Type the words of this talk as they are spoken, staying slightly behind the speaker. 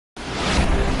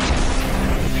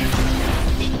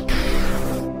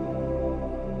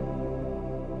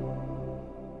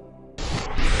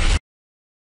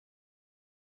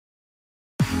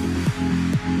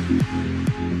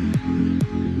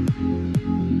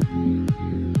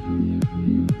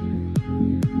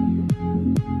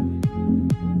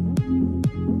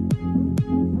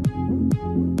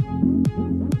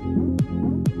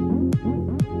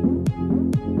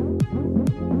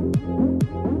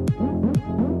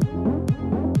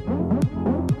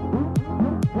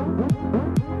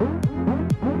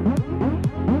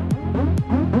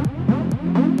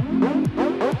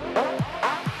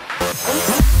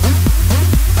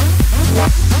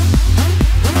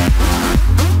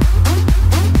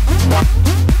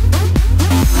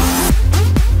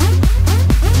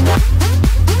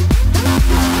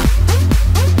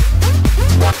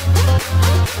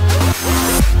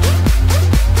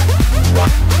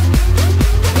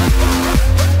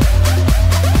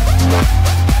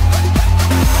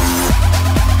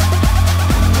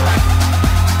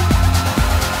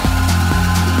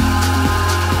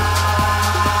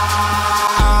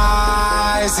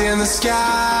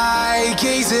sky,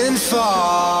 gazing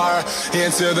far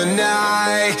into the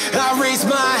night. I raise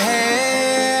my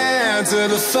hand to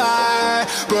the fire,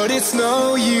 but it's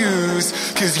no use,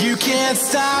 'cause you can't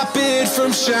stop it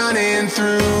from shining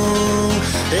through.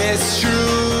 It's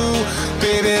true,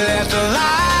 baby, let the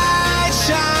light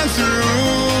shine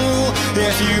through.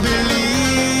 If you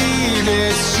believe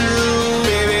it's true,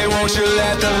 baby, won't you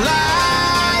let the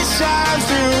light shine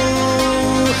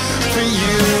through for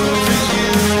you, for you,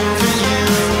 for you,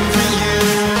 for you,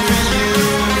 for you,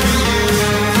 for you,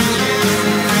 for you,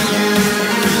 for you,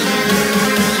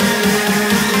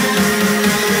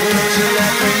 won't you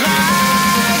let the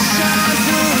light shine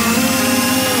through?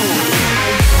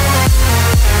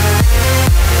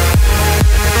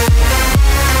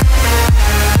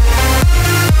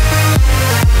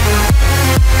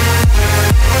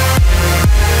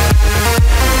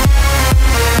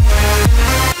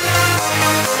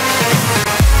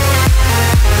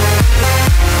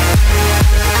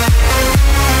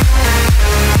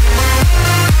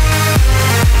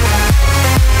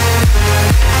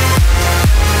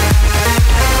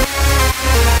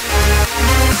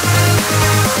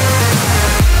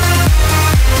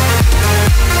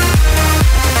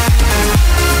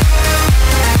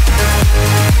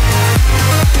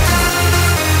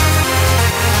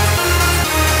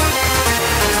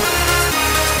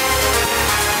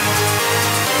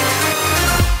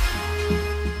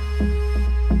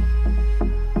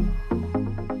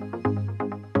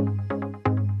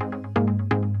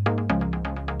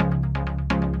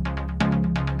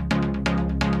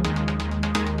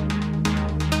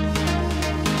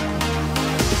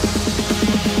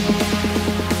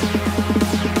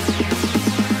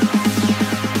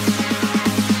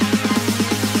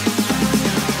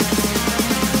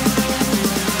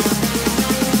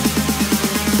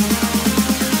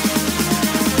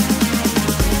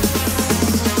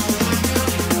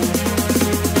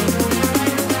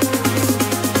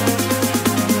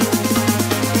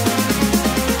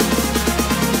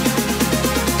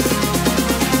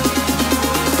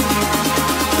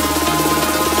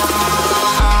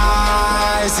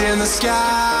 In the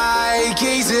sky,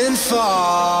 gazing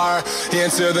far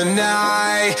into the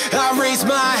night. I raise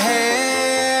my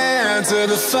hand to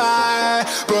the fire,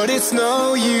 but it's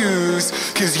no use,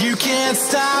 'cause you can't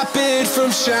stop it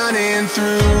from shining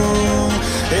through.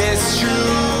 It's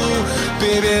true,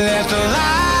 baby, let the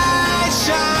light